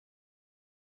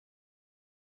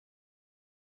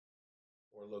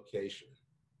or location?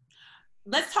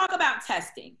 Let's talk about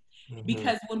testing. Mm-hmm.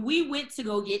 Because when we went to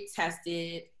go get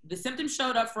tested, the symptoms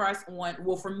showed up for us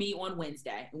for me on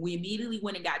Wednesday. We immediately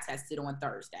went and got tested on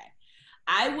Thursday.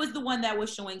 I was the one that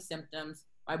was showing symptoms.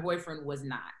 My boyfriend was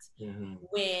not. Mm-hmm.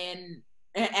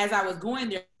 As I was going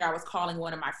there, I was calling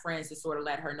one of my friends to sort of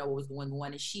let her know what was going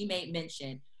on. And she made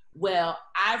mention, well,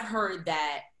 I've heard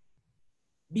that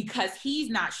because he's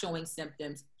not showing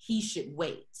symptoms, he should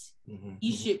wait. Mm-hmm.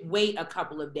 He should wait a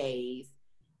couple of days.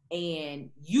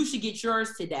 And you should get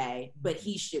yours today, but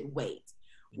he should wait.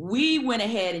 We went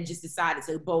ahead and just decided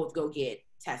to both go get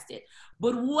tested.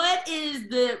 But what is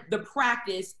the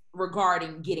practice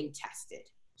regarding getting tested?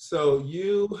 So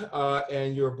you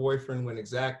and your boyfriend went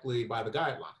exactly by the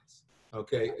guidelines,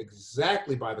 okay?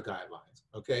 Exactly by the guidelines,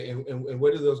 okay? And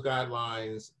what do those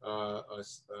guidelines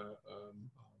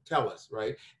tell us,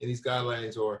 right? And these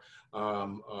guidelines are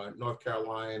North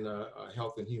Carolina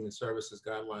Health and Human Services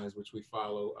guidelines, which we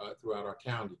follow throughout our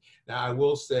county. Now, I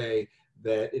will say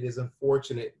that it is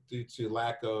unfortunate due to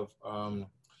lack of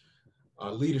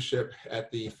leadership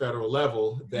at the federal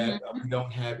level that we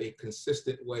don't have a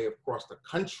consistent way across the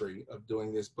country of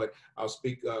doing this, but I'll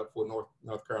speak for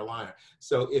North Carolina.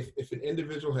 So if an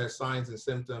individual has signs and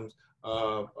symptoms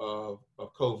of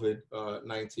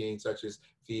COVID-19, such as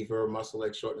fever, muscle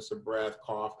ache, shortness of breath,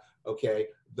 cough, okay,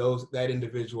 that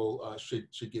individual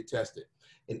should get tested.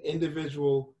 An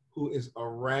individual who is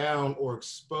around or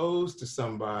exposed to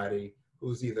somebody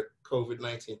who's either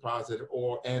COVID-19 positive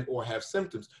or have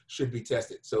symptoms should be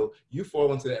tested. So you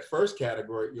fall into that first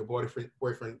category, your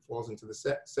boyfriend falls into the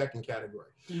second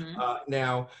category.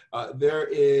 Now, there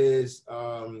is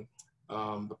the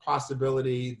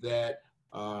possibility that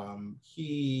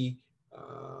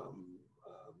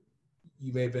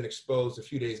you may have been exposed a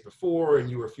few days before and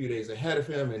you were a few days ahead of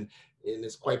him, and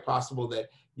it's quite possible that,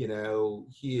 you know,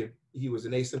 he was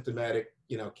an asymptomatic,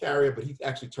 you know, carrier, but he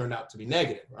actually turned out to be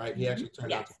negative, right? He actually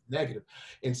turned out to be negative.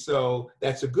 And so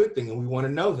that's a good thing, and we want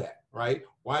to know that, right?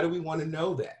 Why do we want to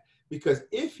know that? Because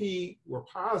if he were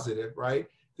positive, right,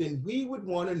 then we would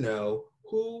want to know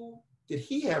who did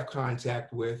he have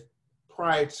contact with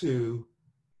prior to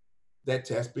that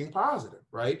test being positive,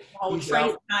 right? Oh,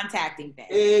 trace contacting them.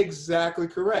 Exactly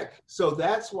correct. So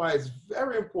that's why it's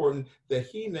very important that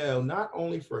he know not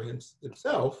only for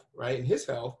himself, right, and his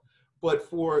health, but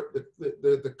for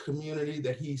the community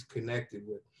that he's connected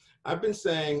with. I've been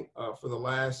saying for the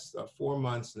last 4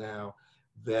 months now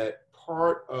that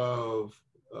part of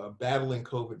battling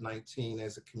COVID-19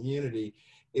 as a community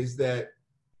is that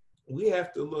we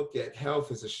have to look at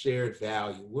health as a shared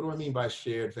value. What do I mean by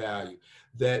shared value?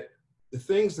 That the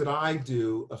things that I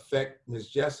do affect Ms.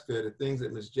 Jessica, the things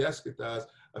that Ms. Jessica does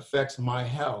affects my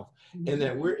health, and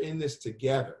that we're in this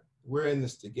together. We're in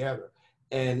this together.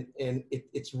 And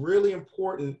it's really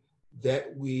important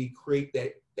that we create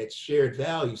that shared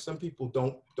value. Some people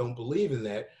don't believe in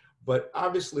that, but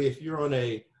obviously if you're on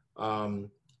a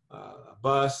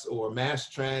bus or mass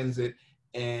transit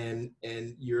and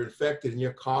you're infected and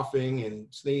you're coughing and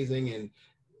sneezing, and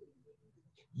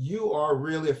you are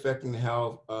really affecting the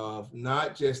health of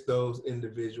not just those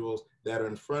individuals that are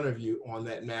in front of you on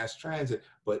that mass transit,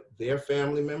 but their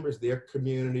family members, their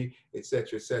community, et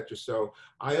cetera, et cetera. So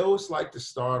I always like to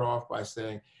start off by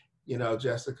saying, you know,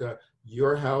 Jessica,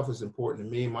 your health is important to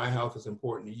me, my health is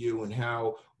important to you, and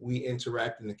how we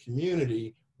interact in the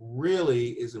community really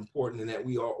is important, in that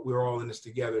we're all in this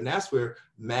together. And that's where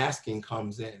masking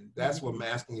comes in. That's where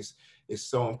masking is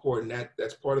so important.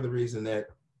 That's part of the reason that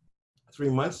 3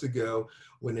 months ago,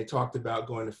 when they talked about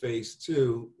going to phase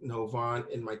 2, Novant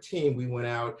and my team, we went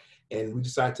out and we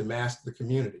decided to mask the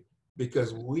community,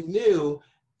 because we knew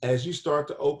as you start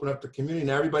to open up the community,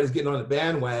 now everybody's getting on the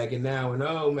bandwagon now, and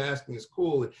oh, masking is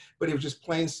cool, but it was just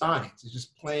plain science. It's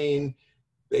just plain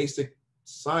basic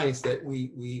science that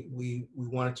we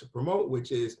wanted to promote,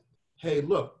 which is, hey,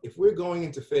 look, if we're going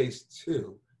into phase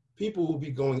 2, people will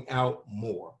be going out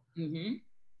more.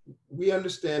 We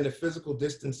understand that physical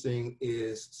distancing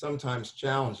is sometimes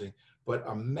challenging, but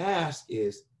a mask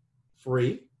is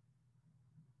free,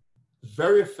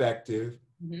 very effective,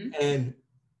 and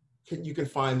you can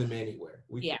find them anywhere.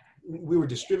 We were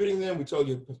distributing them. We told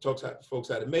you folks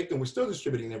how to make them. We're still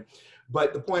distributing them.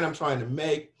 But the point I'm trying to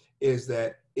make is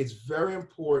that it's very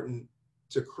important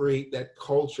to create that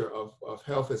culture of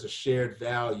health as a shared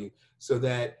value, so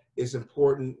that it's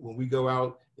important when we go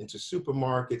out into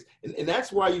supermarkets. And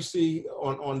that's why you see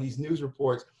on these news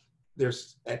reports,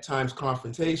 there's at times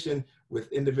confrontation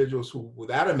with individuals who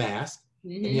without a mask,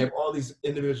 and you have all these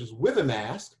individuals with a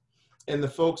mask, and the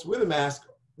folks with a mask,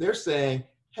 they're saying,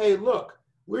 hey, look,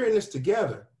 we're in this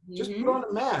together. Just put on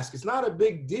a mask. It's not a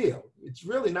big deal. It's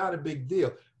really not a big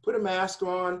deal. Put a mask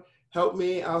on, help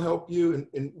me, I'll help you,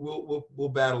 and we'll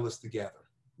battle this together.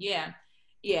 Yeah.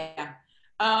 Yeah.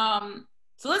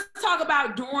 So let's talk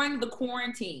about during the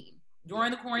quarantine.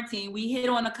 During the quarantine, we hit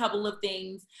on a couple of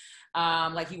things,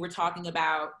 like you were talking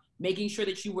about, making sure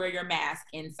that you wear your mask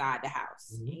inside the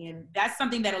house. And that's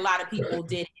something that a lot of people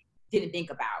didn't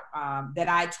think about, that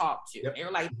I talked to. They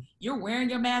were like, you're wearing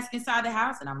your mask inside the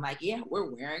house? And I'm like, yeah, we're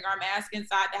wearing our mask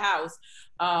inside the house.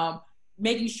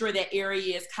 Making sure that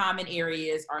common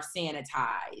areas are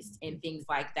sanitized and things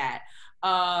like that.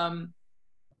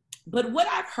 But what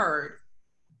I've heard,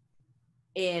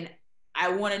 and I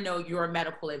want to know your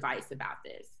medical advice about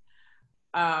this.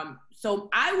 So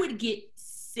I would get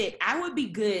sick. I would be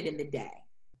good in the day.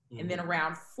 And then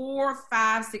around 4,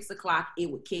 5, 6 o'clock, it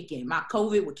would kick in. My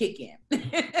COVID would kick in.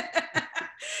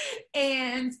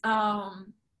 And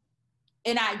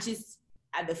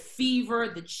the fever,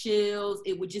 the chills,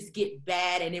 it would just get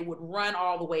bad, and it would run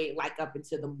all the way like up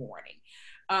into the morning.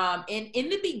 And in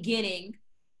the beginning,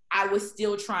 I was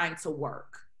still trying to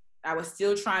work. I was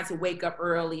still trying to wake up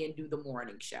early and do the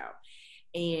morning show.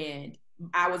 And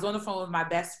I was on the phone with my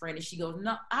best friend, and she goes,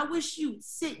 no, I wish you'd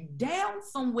sit down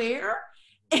somewhere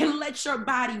and let your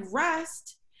body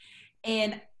rest.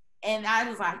 And I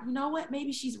was like, you know what?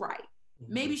 Maybe she's right.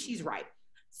 Maybe she's right.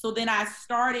 So then I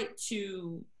started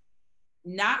to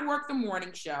not work the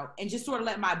morning show and just sort of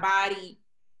let my body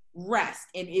rest,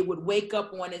 and it would wake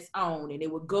up on its own, and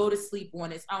it would go to sleep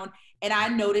on its own. And I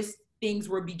noticed things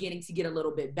were beginning to get a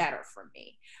little bit better for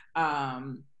me.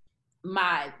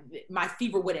 My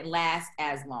fever wouldn't last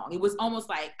as long. It was almost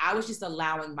like I was just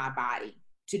allowing my body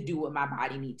to do what my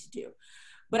body needs to do.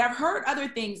 But I've heard other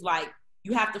things like,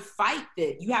 you have to fight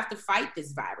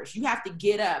this virus. You have to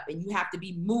get up, and you have to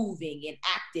be moving and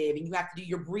active, and you have to do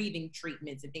your breathing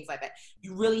treatments and things like that.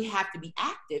 You really have to be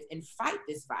active and fight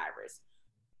this virus.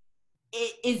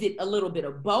 Is it a little bit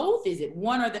of both? Is it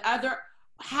one or the other?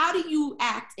 How do you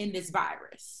act in this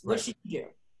virus? What should you do?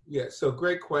 Yeah, so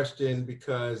great question,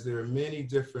 because there are many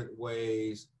different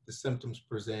ways the symptoms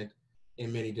present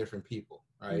in many different people,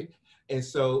 right? And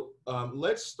so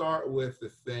let's start with the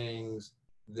things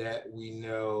that we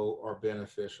know are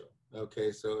beneficial.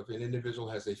 Okay, so if an individual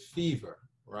has a fever,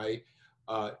 right,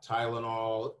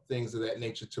 Tylenol, things of that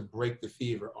nature to break the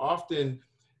fever. Often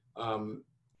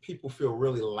people feel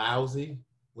really lousy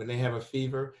when they have a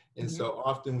fever, and so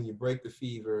often when you break the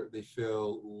fever, they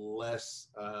feel less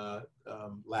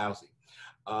lousy.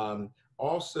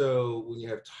 Also, when you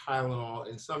have Tylenol,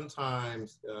 and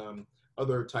sometimes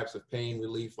other types of pain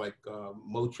relief like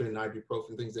Motrin,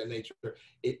 ibuprofen, things of that nature,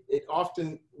 it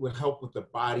often will help with the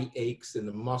body aches and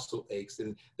the muscle aches,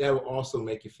 and that will also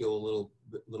make you feel a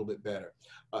little bit better.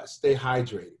 Stay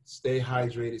hydrated, stay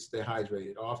hydrated, stay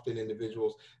hydrated. Often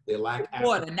individuals, they lack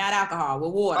water, not alcohol,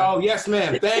 with water. Oh, yes,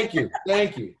 ma'am. Thank you.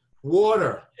 Thank you.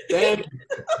 Water. Thank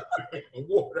you.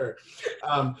 Water.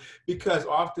 Because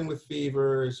often with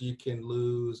fevers, you can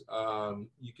lose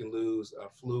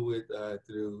fluid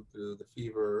through the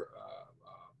fever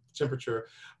temperature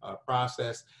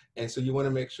process, and so you want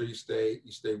to make sure you stay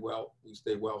well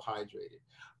hydrated.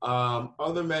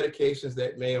 Other medications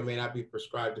that may or may not be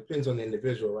prescribed depends on the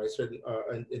individual, right? Certain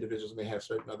individuals may have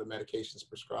certain other medications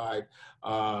prescribed,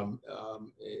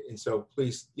 and so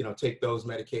please, take those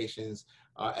medications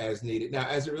as needed. Now,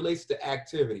 as it relates to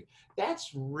activity,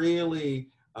 that's really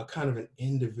a kind of an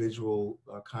individual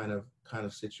kind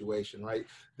of situation, right?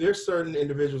 There's certain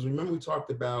individuals. Remember, we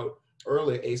talked about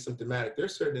earlier asymptomatic.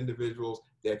 There's certain individuals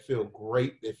that feel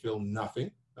great, they feel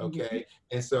nothing. Okay,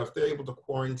 and so if they're able to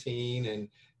quarantine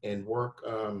and work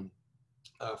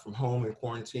from home in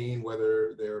quarantine,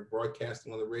 whether they're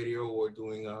broadcasting on the radio or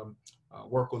doing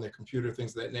work on their computer,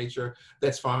 things of that nature,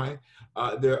 that's fine.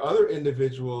 There are other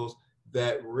individuals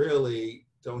that really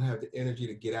don't have the energy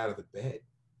to get out of the bed,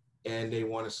 and they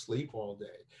want to sleep all day.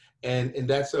 And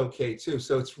that's okay too.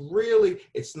 So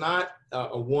it's not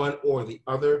a one or the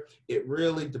other. It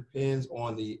really depends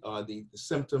on the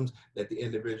symptoms that the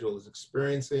individual is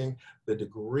experiencing, the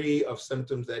degree of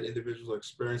symptoms that individuals are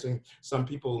experiencing. Some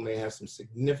people may have some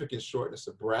significant shortness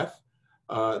of breath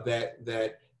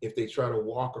that if they try to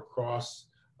walk across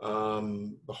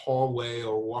the hallway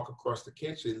or walk across the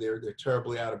kitchen, they're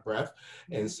terribly out of breath,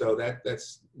 and so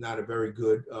that's not a very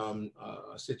good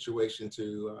situation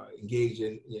to engage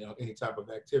in any type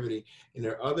of activity. And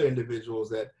there are other individuals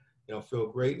that feel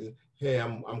great, and hey,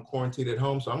 I'm quarantined at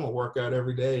home, so I'm gonna work out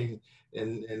every day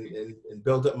and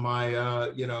build up my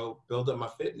build up my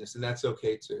fitness, and that's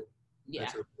okay too. Yeah,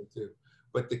 that's okay too.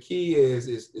 But the key is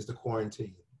the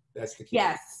quarantine. That's the key.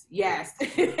 Yes.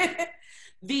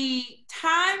 The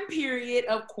time period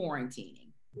of quarantining.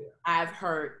 Yeah. I've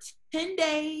heard 10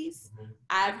 days. Mm-hmm.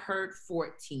 I've heard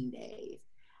 14 days.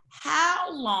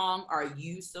 How long are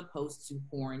you supposed to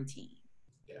quarantine?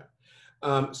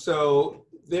 Yeah. So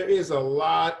there is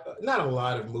not a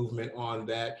lot of movement on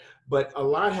that, but a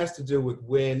lot has to do with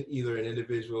when either an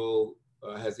individual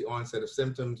has the onset of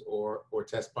symptoms or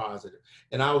test positive.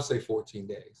 And I will say 14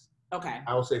 days. Okay.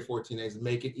 I will say 14 days.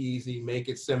 Make it easy, make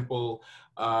it simple.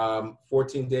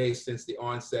 14 days since the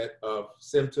onset of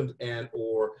symptoms and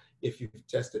or if you've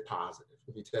tested positive.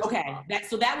 If you tested okay. positive.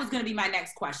 So that was going to be my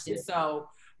next question. Yeah. So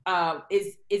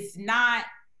it's not,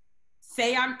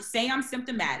 say I'm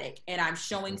symptomatic and I'm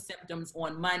showing symptoms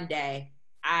on Monday,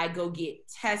 I go get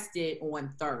tested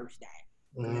on Thursday.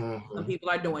 Mm-hmm. Some people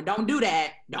are doing, don't do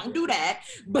that,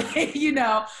 but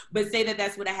but say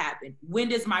that's what happened. When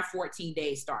does my 14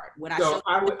 days start? When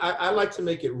I like to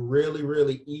make it really,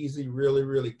 really easy, really,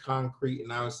 really concrete,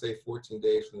 and I would say 14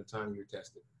 days from the time you're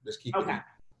tested. Just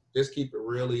keep it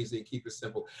real easy, keep it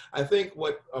simple. I think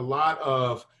what a lot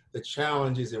of the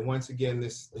challenges, and once again,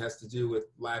 this has to do with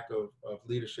lack of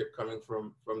leadership coming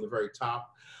from the very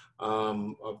top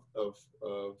of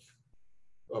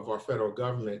our federal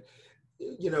government.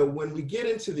 When we get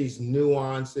into these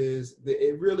nuances,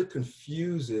 it really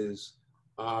confuses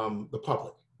the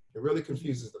public. It really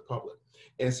confuses the public.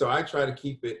 And so I try to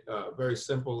keep it very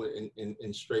simple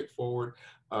and straightforward,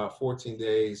 14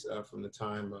 days from the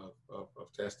time of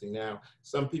testing. Now,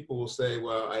 some people will say,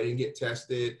 well, I didn't get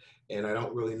tested and I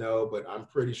don't really know, but I'm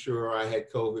pretty sure I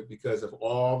had COVID because of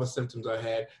all the symptoms I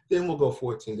had. Then we'll go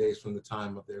 14 days from the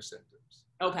time of their symptoms.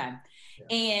 Okay.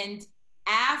 Yeah. And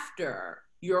after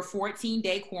your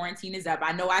 14-day quarantine is up,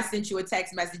 I know I sent you a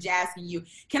text message asking you,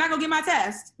 can I go get my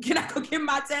test?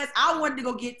 I wanted to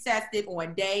go get tested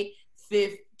on day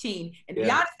 15. And to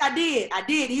be honest, I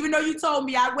did. Even though you told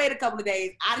me I'd wait a couple of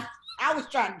days, I was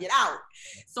trying to get out.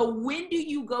 So when do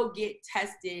you go get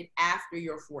tested after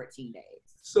your 14 days?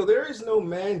 So there is no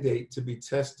mandate to be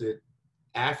tested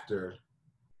after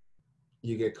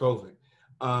you get COVID.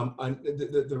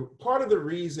 The part of the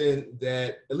reason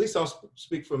that, at least I'll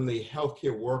speak from the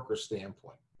healthcare worker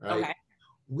standpoint, right? Okay.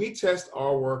 We test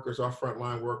our workers, our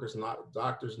frontline workers, not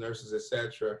doctors, nurses, et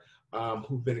cetera,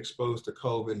 who've been exposed to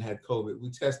COVID and had COVID.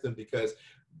 We test them because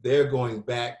they're going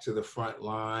back to the front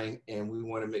line, and we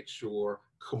want to make sure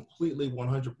completely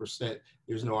 100%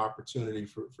 there's no opportunity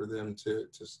for them to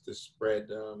spread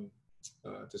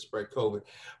COVID.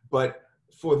 But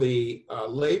for the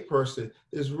layperson,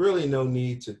 there's really no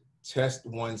need to test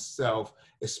oneself,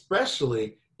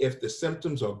 especially if the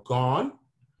symptoms are gone,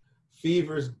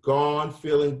 fever's gone,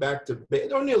 feeling back to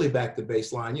or nearly back to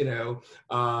baseline.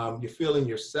 You're feeling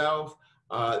yourself,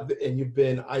 and you've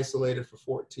been isolated for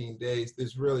 14 days.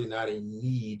 There's really not a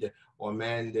need or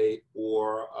mandate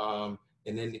or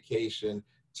an indication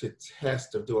to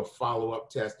test or do a follow-up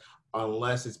test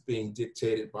unless it's being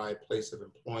dictated by a place of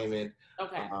employment,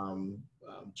 okay.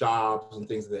 Jobs and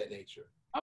things of that nature.